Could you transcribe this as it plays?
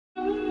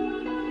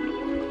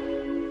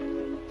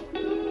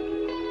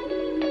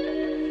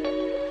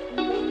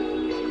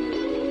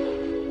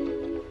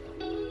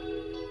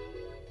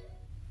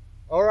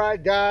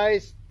right,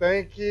 guys,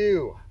 thank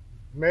you.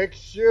 Make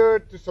sure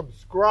to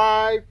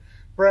subscribe,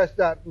 press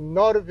that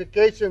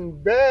notification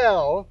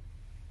bell,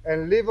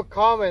 and leave a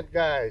comment,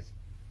 guys.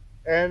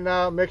 And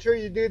make sure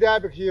you do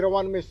that because you don't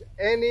want to miss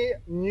any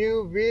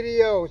new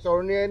videos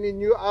or any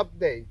new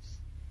updates.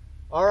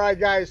 All right,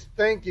 guys,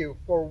 thank you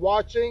for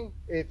watching.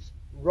 It's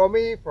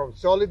Romey from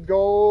Solid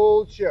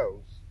Gold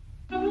Shows.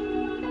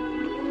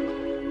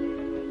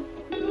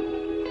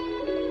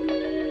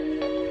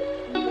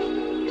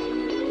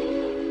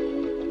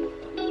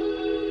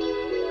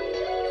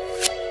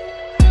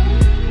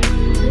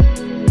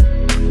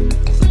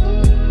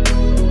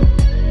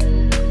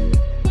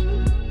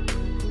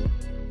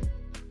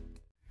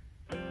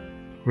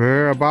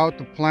 We're about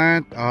to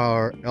plant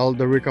our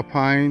Eldorica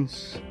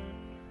pines,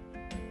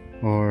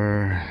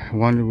 or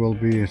one will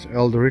be is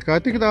Eldorica. I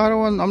think the other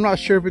one, I'm not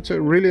sure if it's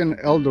really an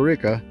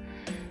Eldorica,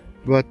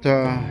 but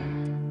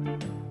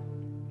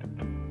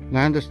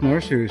Landis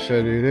Nursery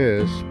said it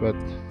is, but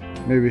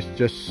maybe it's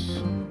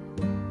just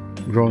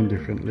grown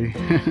differently.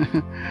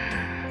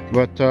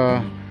 But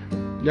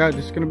yeah,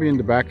 this is gonna be in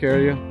the back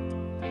area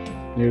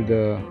near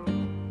the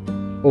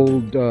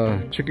old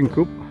chicken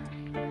coop.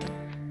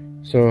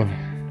 So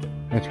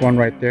that's one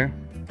right there.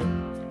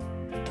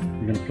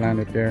 We're gonna plant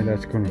it there.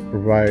 That's gonna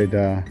provide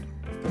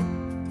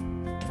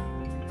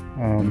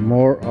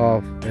more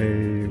of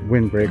a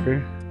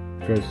windbreaker,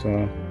 because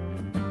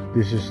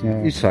this is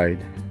the east side.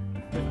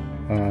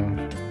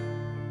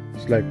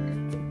 It's like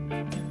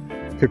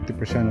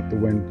 50% of the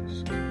wind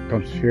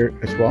comes here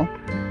as well,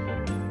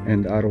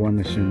 and the other one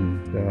is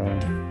in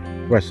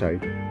the west side.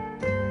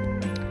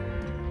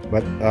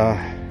 But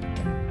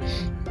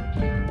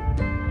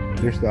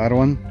here's the other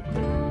one.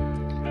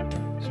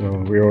 So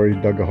we already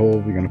dug a hole.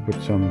 We're gonna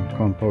put some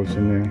compost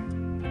in there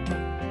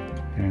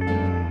and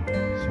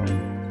some,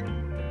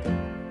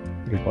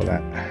 what do you call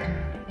that,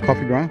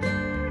 coffee grounds,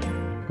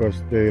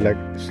 because they like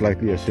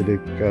slightly acidic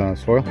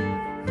soil.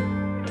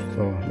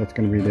 So that's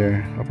gonna be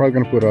there. I'm probably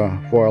gonna put a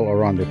foil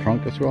around the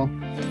trunk as well,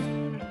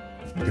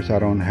 because I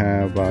don't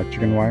have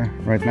chicken wire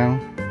right now,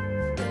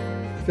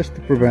 just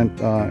to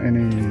prevent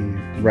any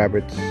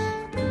rabbits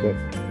that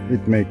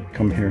it may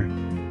come here.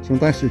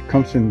 Sometimes it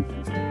comes in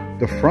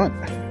the front,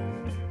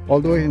 all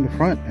the way in the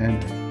front,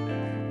 and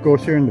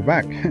goes here in the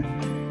back.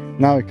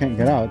 Now it can't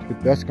get out if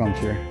it does come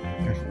here,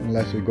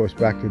 unless it goes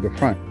back to the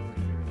front.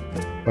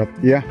 But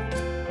yeah,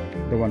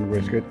 the one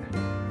was good.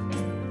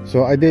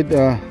 So I did,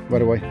 by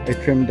the way, I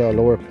trimmed the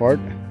lower part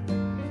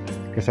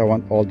because I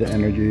want all the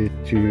energy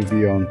to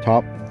be on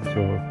top, so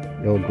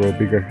it'll grow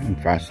bigger and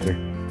faster.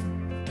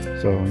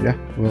 So yeah,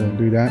 we'll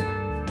do that.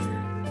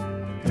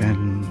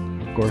 And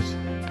of course,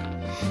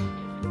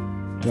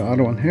 the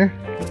other one here,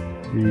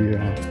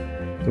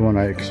 the one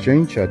I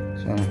exchanged at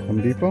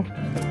Home Depot,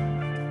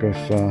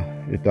 because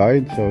it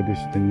died, so this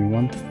is the new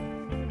one.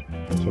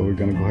 So we're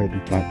gonna go ahead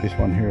and plant this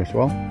one here as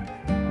well.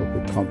 We'll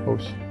put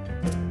compost.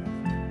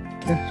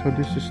 Yeah, so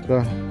this is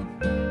the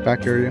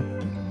back area.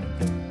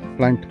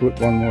 Planning to put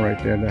one more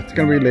right there. That's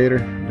gonna be later,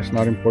 that's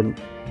not important.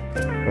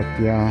 But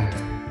yeah,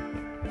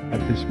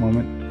 at this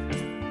moment,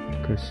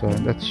 because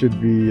that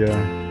should be,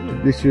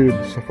 this should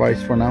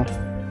suffice for now.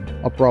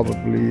 I'll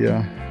probably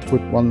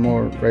put one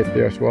more right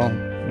there as well.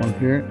 One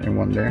here and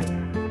one there,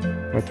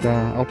 but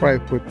I'll probably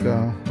put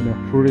the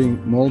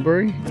fruiting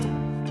mulberry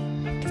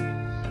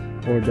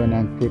or the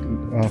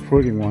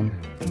non-fruiting one,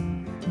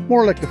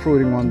 more like the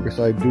fruiting one, because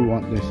I do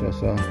want this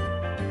as a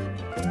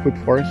food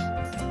forest.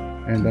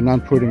 And the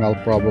non-fruiting,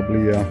 I'll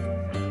probably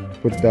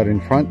put that in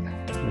front.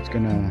 It's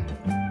gonna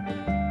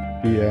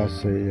be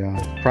as a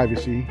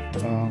privacy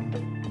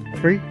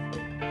tree,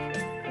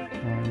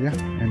 yeah,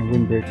 and a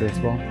windbreaker as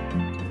well.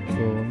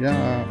 So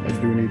yeah, I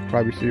do need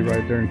privacy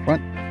right there in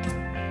front.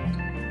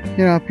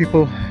 You know,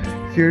 people,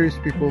 curious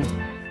people,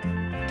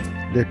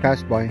 they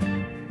pass by,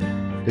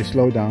 they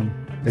slow down,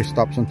 they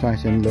stop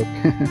sometimes and look.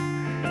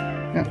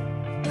 Yeah,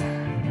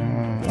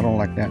 I don't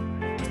like that.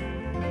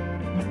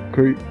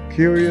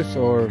 Curious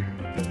or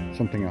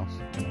something else.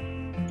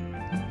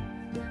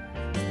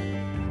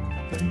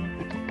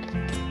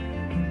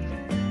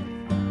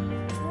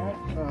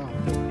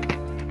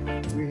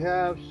 We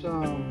have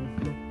some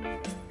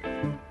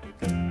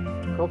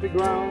coffee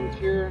grounds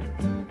here.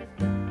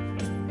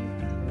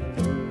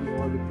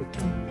 Put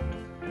some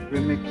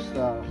remixed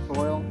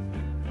soil.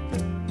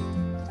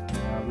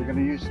 We're going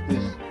to use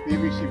these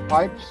PVC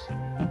pipes,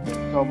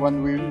 so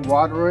when we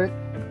water it,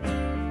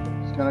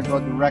 it's going to go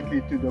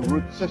directly to the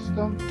root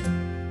system,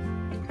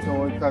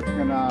 so that's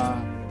going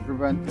to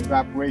prevent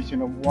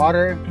evaporation of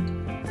water,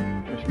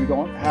 because we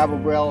don't have a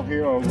well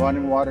here or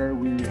running water.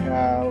 We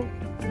have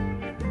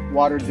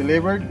water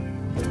delivered.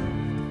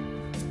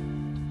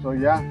 So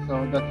yeah,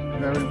 so that's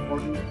very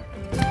important.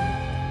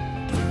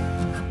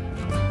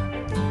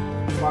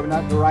 Probably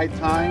not the right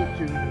time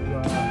to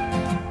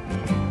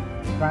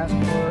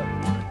transfer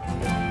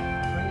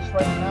trees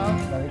right now,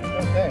 but it's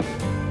okay.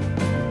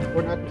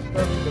 We're not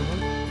disturbing the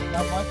roots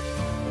that much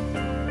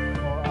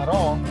or at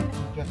all.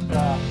 Just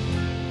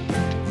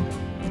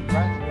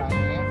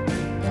transplanting it.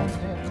 That's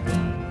it.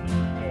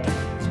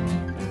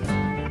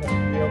 So,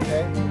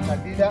 I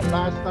did that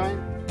last time,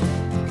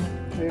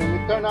 and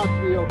it turned out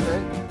to be okay.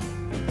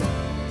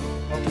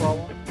 No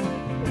problem.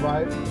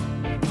 Survived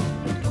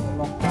a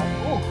long time.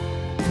 Oh,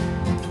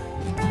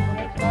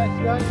 that's nice,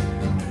 guys.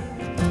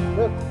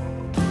 Look,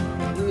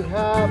 we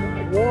have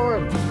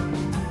worms.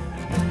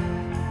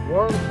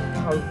 Worms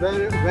are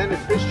very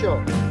beneficial.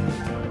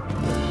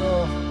 So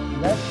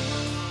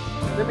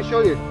let me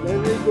show you. Let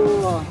me go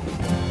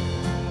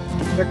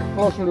take a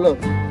closer look.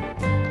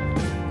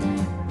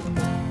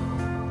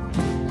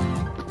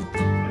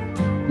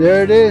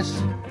 There it is.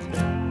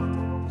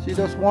 See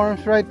those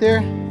worms right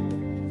there?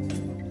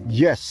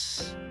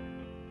 Yes.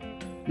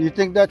 You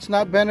think that's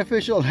not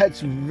beneficial?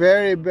 That's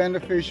very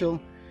beneficial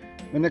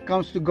when it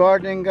comes to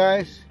gardening,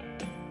 guys.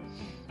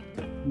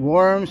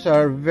 Worms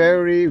are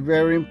very,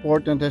 very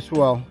important as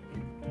well.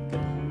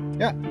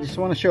 Yeah, just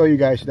want to show you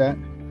guys that.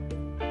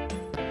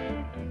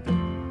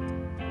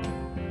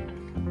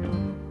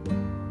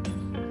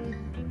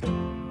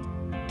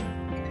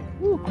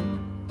 Woo,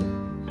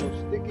 so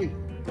sticky.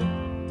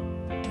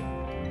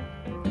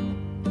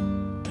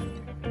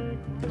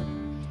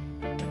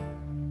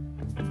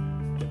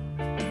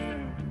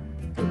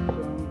 Put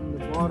some in the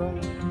bottom.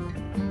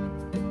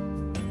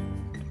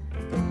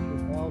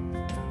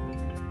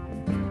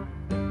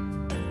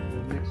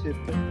 It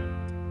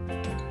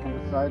on the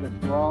side as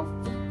well.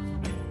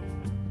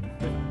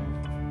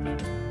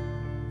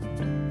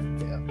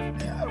 Yeah,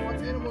 I don't want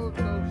any more of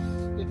those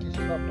sticky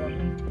stuff on it.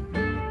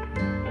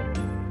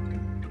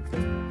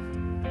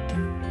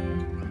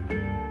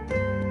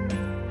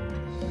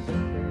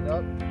 Clean it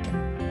up,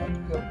 not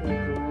careful or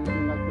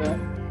anything like that.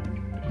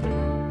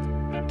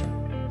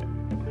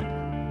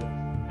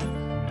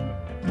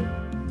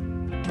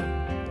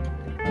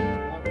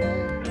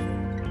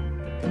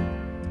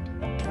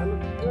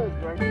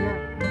 Right there.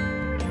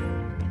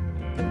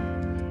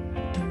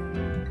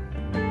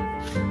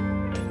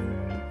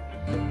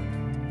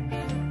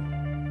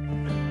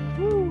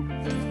 Woo.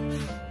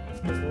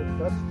 So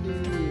dusty.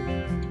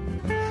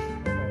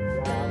 Oh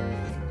God.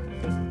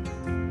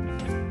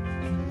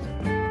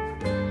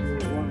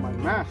 So I want my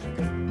mask.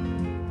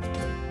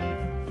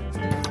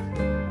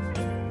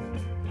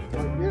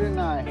 Or didn't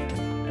I?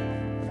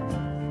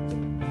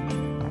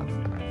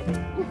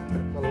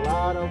 That's a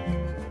lot of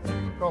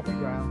coffee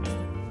grounds.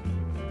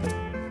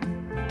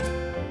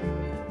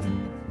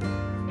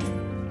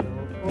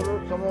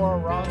 Some more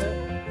around it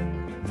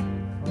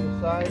on the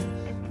sides.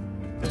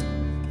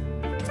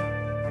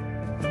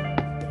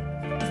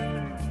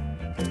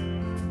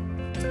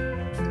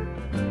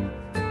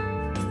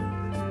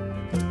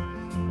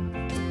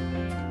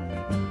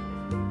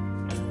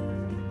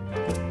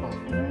 Oh,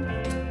 man.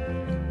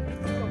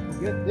 Don't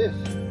forget this.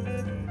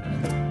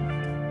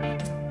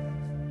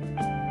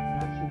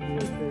 That should be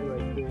okay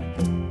right there.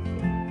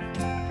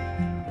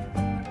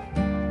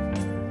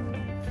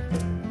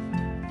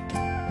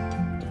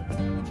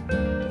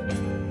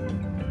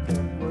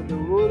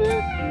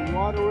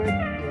 Water it,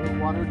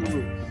 water the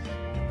roots.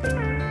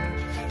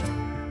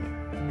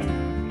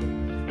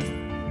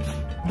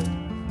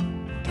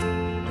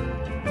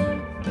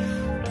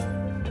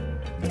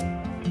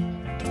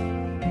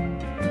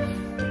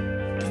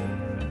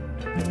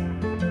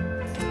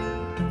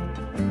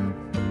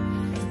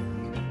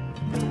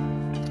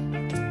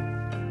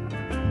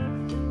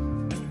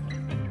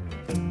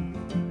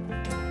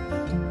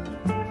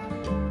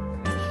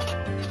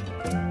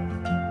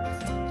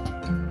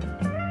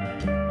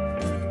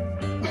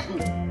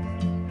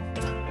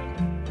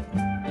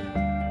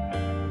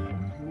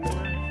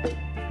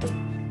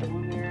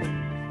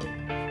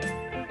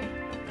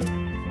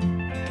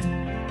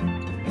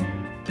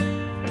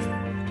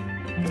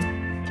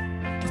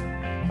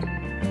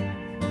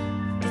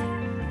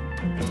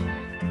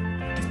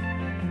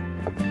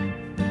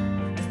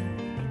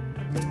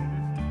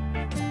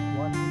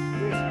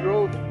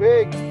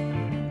 Big.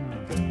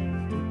 It's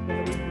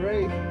gonna be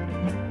great.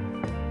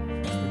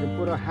 You can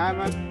put a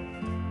hammock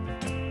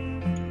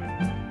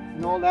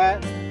and all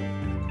that.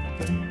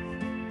 Can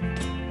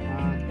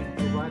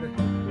provide us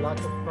with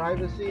lots of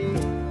privacy.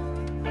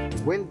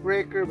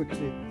 Windbreaker because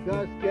it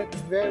does get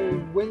very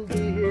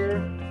windy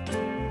here.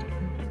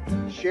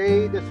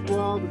 Shade as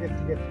well because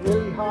it gets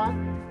really hot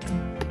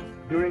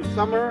during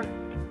summer.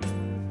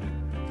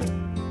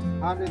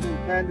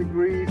 110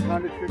 degrees,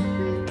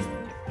 115.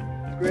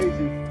 It's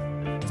crazy.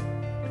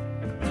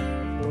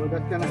 So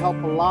that's going to help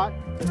a lot.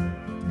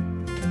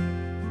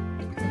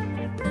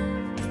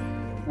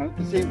 And at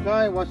the same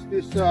time, once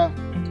this it's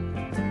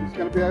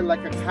going to be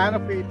like a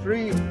canopy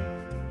tree.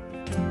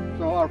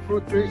 So our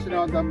fruit trees, you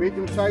know, the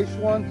medium-sized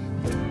ones,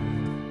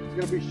 it's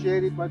going to be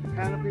shaded by the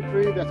canopy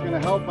tree. That's going to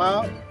help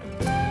out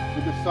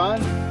with the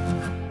sun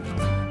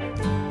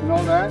and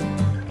all that.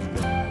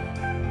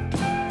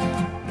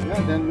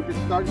 Yeah, then we can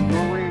start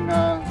growing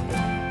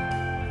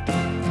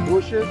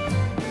bushes.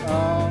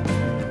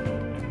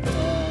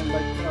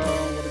 Like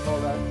what do you call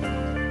that?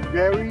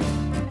 Berries.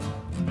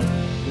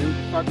 Then you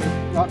start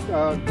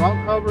with ground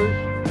covers,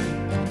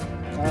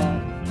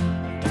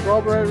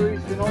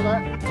 strawberries, and all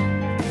that.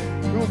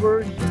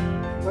 Tubers.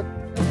 But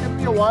it's gonna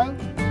be a while.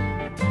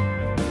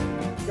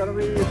 gonna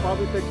be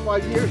probably take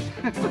 5 years.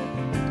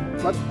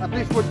 But at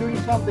least we're doing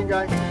something,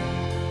 guys.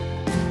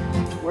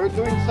 We're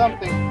doing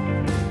something.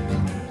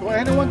 So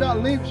anyone that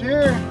lives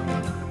here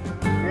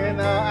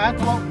in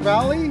Antelope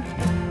Valley,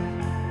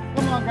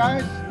 come on,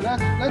 guys.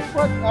 Let's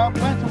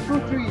plant some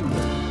fruit trees.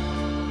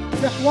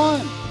 Just one.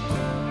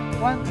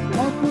 Plant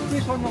 1 fruit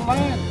trees on the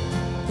land.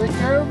 Take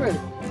care of it.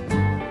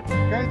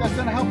 Okay, that's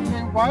gonna help the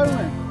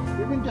environment.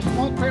 Even just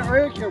 1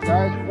 per acre,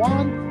 guys.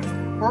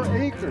 1 per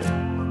acre.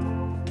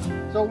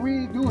 So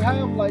we do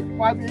have like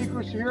 5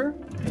 acres here,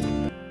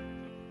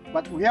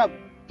 but we have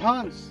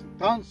tons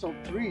of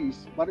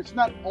trees, but it's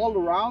not all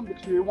around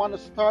because we want to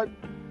start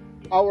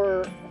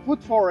our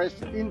food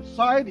forest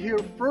inside here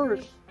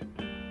first,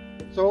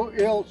 so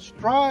it'll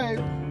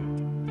strive.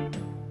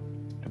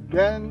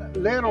 Then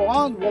later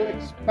on we'll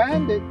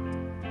expand it.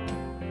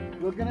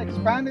 We're gonna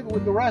expand it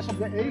with the rest of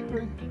the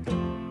acreage.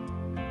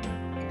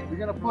 We're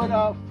gonna put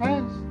a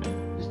fence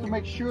just to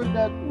make sure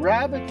that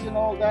rabbits and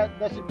all that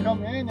doesn't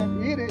come in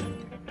and eat it,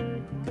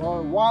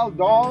 or wild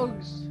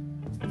dogs.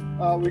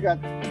 We got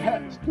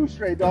 2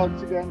 stray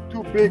dogs again,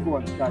 2 big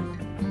ones, guys.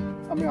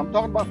 I mean, I'm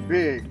talking about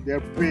big.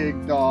 They're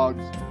big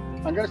dogs.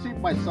 I'm gonna see if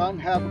my son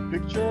have a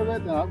picture of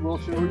it, and I will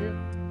show you.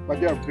 But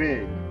they're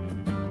big.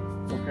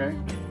 Okay.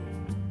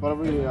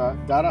 Probably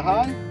that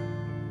high.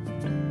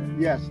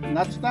 Yes,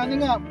 not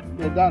standing up.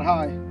 They're that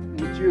high.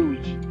 It's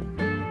huge.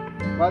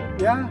 But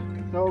yeah,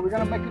 so we're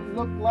gonna make it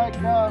look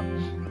like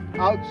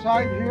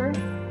outside here.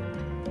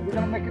 We're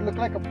gonna make it look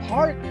like a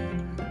park.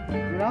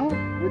 You know,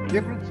 with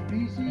different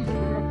species,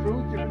 different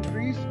fruits, different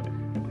trees,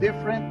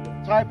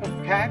 different type of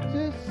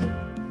cactus,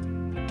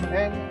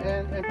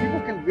 and people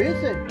can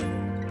visit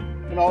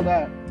and all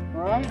that.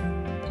 All right.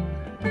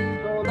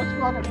 So let's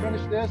go ahead and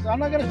finish this. I'm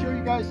not gonna show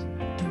you guys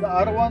the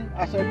other one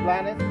as I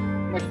plan it.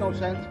 Makes no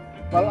sense.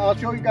 But I'll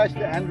show you guys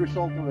the end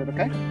result of it.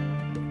 Okay.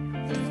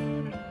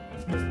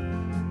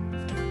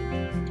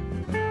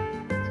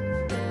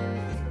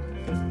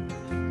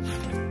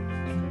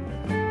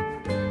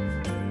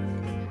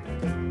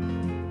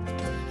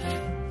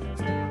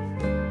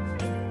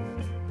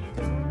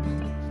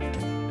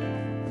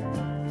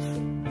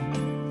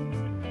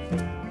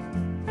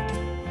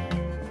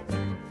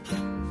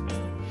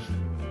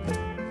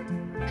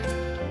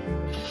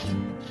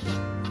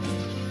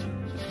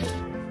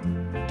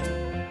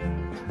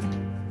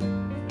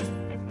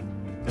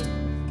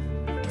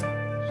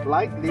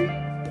 Lightly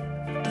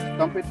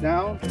stump it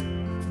down.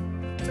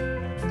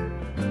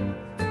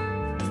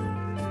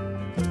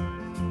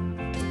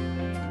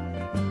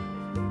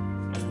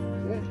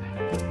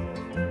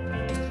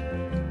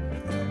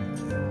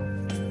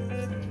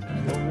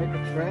 We'll make a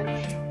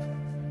trench.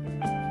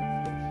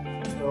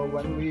 So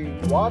when we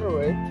water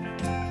it,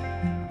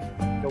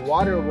 the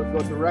water will go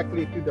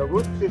directly to the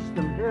root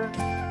system here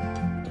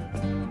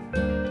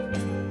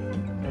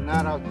and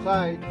not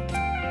outside.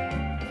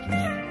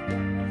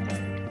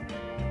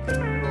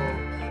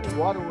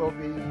 Water will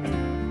be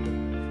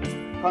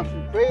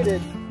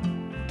concentrated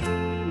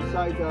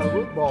inside the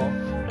root ball.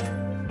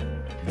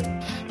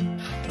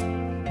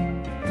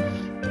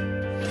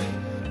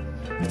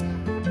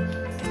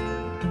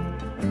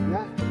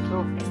 Yeah, so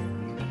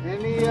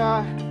any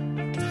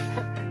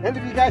of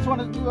you guys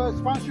want to do a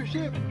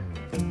sponsorship?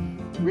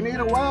 We need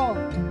a well.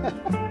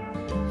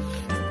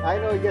 I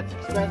know it gets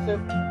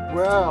expensive.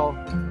 Well,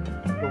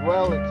 the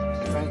well is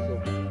expensive.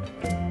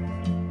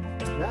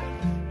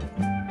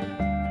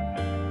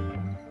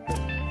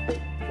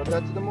 But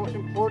that's the most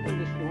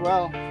important, is the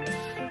well.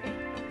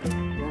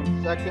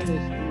 And second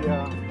is the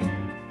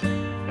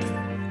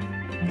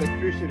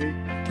electricity.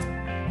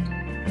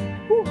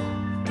 Whew.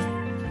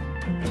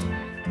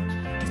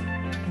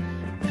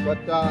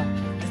 But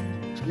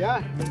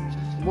yeah,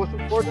 the most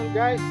important,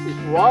 guys, is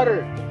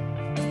water.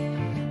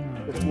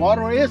 Because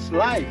water is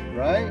life,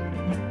 right?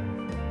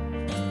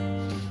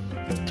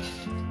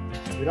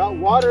 Without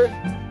water,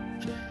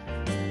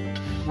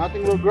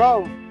 nothing will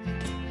grow.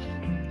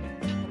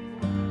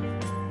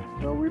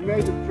 So we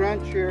made the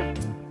trench here,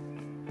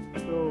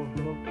 so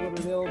we'll put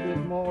a little bit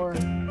more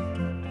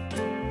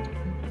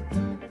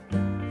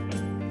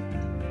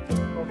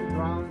coffee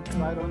ground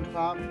right on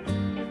top.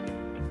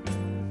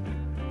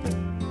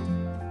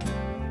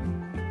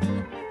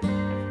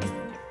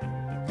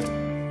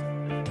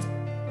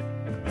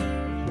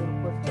 Should have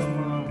put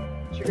some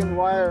chicken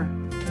wire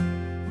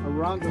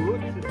around the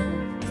root system,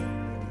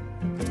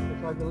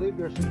 because I believe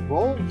there's some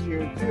bulbs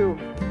here too.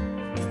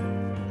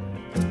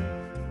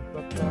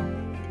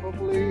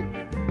 Hopefully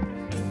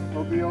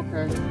it'll be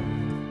okay.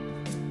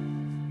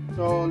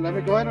 So let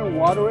me go ahead and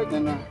water it,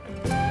 and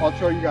I'll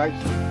show you guys.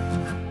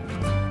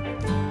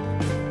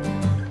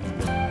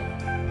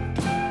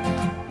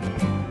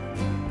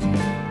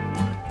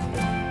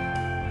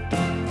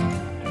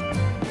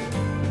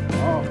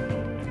 Oh,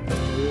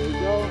 here we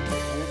go.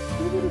 Let's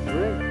give it a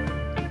drink.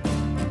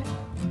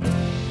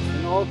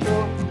 And also,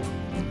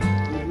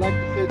 we'd like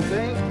to say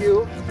thank you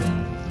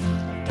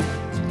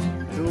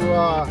to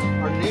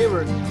our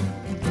neighbors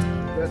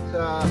that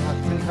has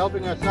been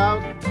helping us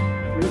out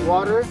with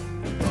water.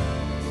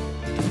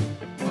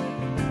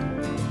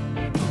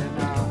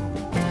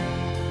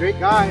 Great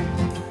guy.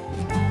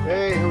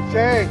 Hey,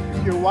 Jose,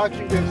 if you're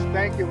watching this,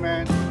 thank you,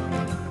 man.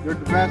 You're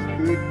the best,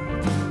 dude.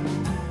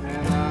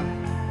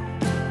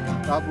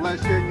 And God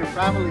bless you and your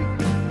family.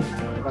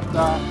 But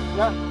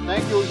yeah,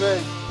 thank you,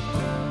 Jose.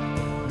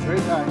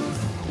 Great guy.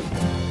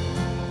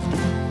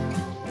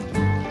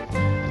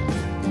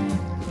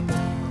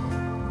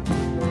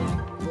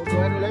 We'll go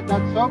ahead and let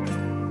that soak.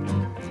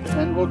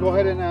 And we'll go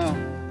ahead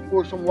and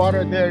pour some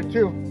water there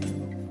too.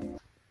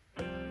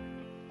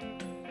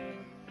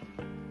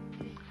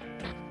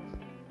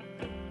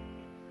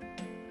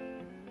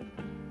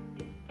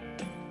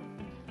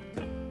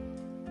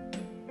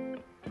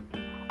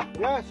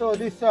 Yeah, so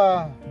these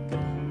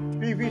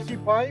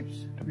PVC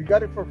pipes, we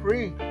got it for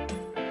free.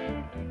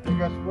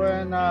 Because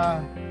when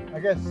I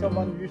guess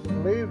someone used to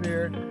live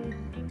here,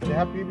 they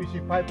have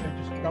PVC pipes, they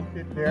just dumped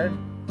it there.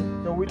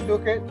 So we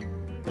took it,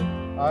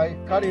 I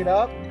cut it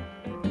up,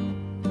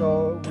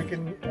 so we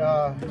can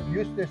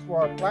use this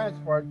for our plants,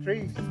 for our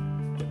trees.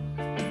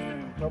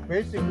 So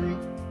basically,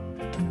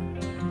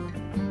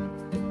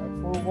 I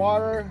pour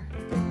water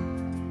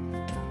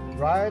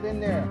right in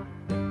there.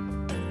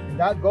 And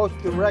that goes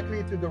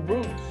directly to the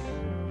roots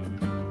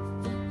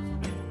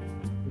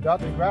without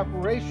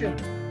evaporation.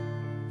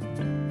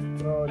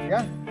 So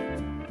yeah,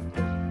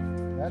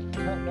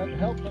 that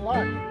helps a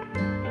lot.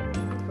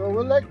 So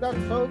we'll let that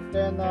soak,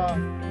 then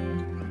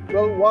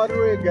we'll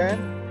water it again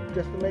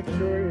just to make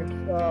sure it's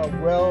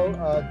well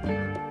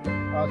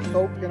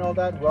soaked and all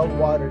that, well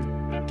watered.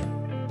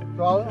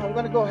 So I'm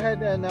gonna go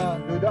ahead and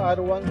do the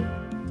other one.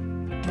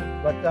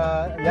 But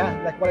yeah,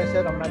 like what I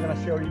said, I'm not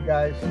gonna show you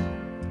guys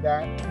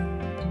that.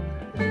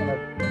 It's gonna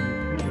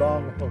be too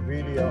long of a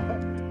video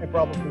and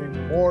probably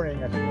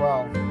boring as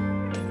well.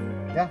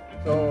 Yeah,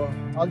 so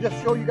I'll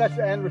just show you guys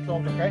the end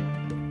result, okay?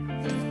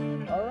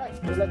 Alright,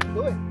 so let's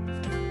do it.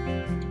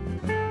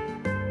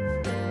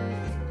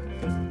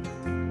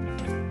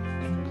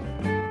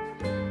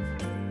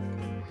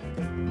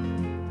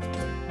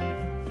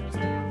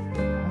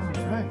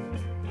 Alright,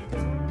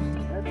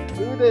 let's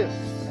do this.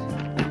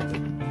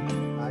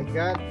 I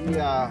got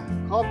the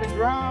coffee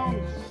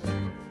grounds.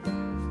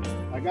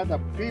 I got the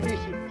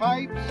PVC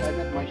pipes, I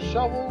got my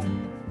shovel,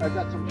 I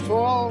got some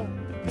soil,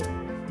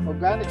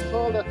 organic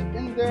soil that's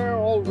in there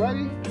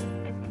already.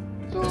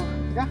 So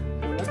yeah,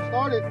 let's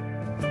start it.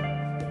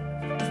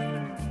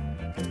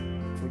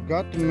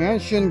 Forgot to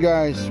mention,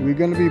 guys, we're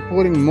gonna be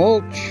putting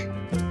mulch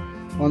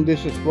on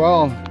this as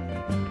well.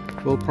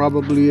 We'll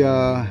probably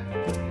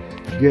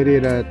get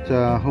it at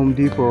Home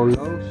Depot or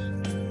Lowe's.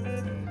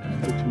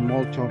 Put some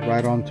mulch up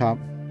right on top.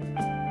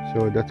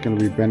 So that's gonna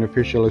be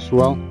beneficial as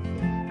well.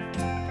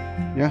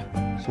 Yeah,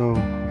 so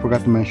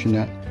forgot to mention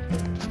that.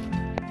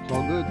 It's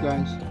all good,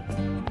 guys.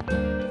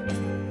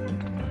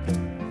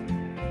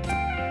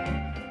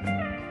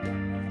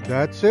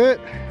 That's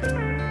it.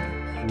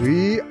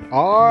 We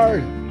are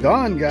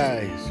done,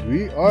 guys.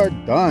 We are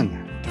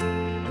done.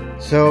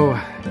 So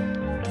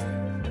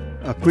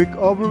a quick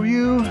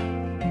overview.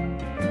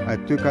 I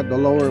took out the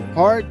lower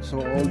part,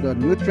 so all the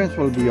nutrients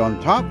will be on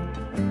top.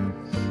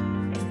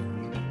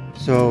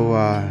 So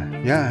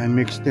yeah, I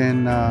mixed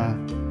in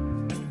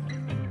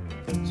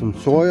some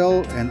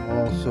soil and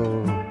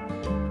also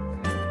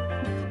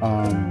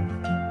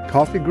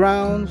coffee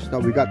grounds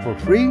that we got for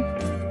free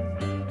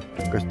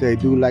because they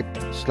do like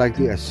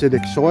slightly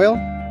acidic soil.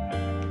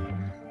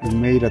 We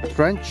made a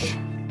trench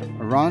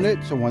around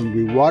it, so when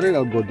we water it,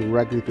 it'll go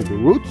directly to the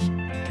roots.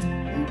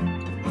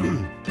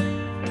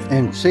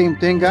 And same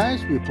thing,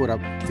 guys, we put up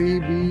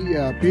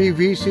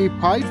PVC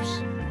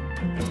pipes,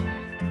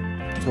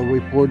 so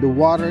we pour the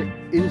water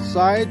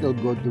inside, it'll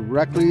go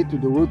directly to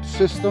the root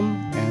system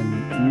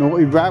and no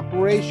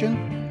evaporation.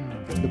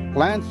 The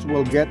plants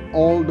will get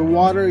all the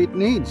water it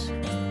needs.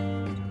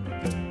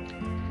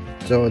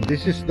 So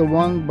this is the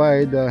one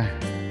by the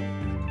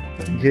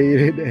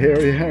gated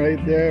area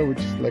right there, which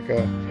is like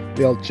a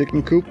little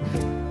chicken coop.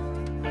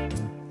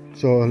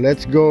 So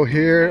let's go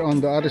here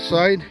on the other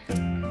side.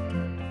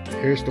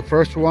 Here's the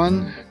first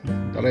one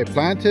that I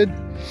planted.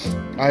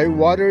 I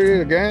watered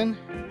it again.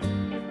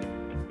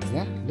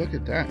 Yeah, look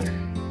at that.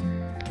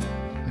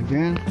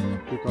 Again,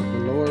 took out the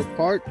lower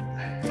part.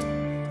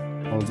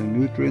 All the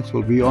nutrients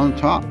will be on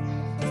top.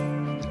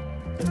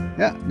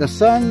 Yeah, the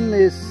sun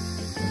is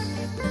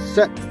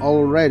set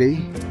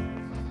already,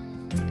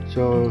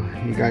 so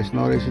you guys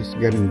notice it's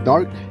getting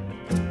dark.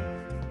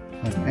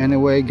 But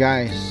anyway,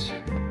 guys,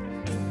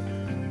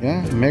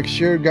 yeah, make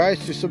sure,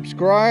 guys, to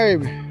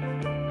subscribe,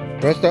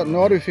 press that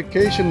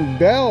notification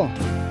bell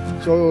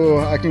so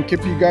I can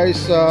keep you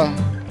guys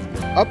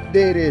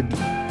updated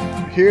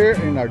here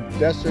in our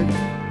desert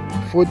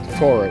food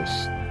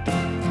forest.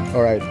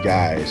 Alright,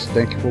 guys,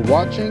 thank you for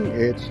watching.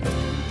 It's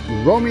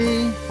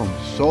Romey from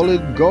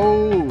Solid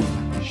Gold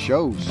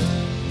Shows.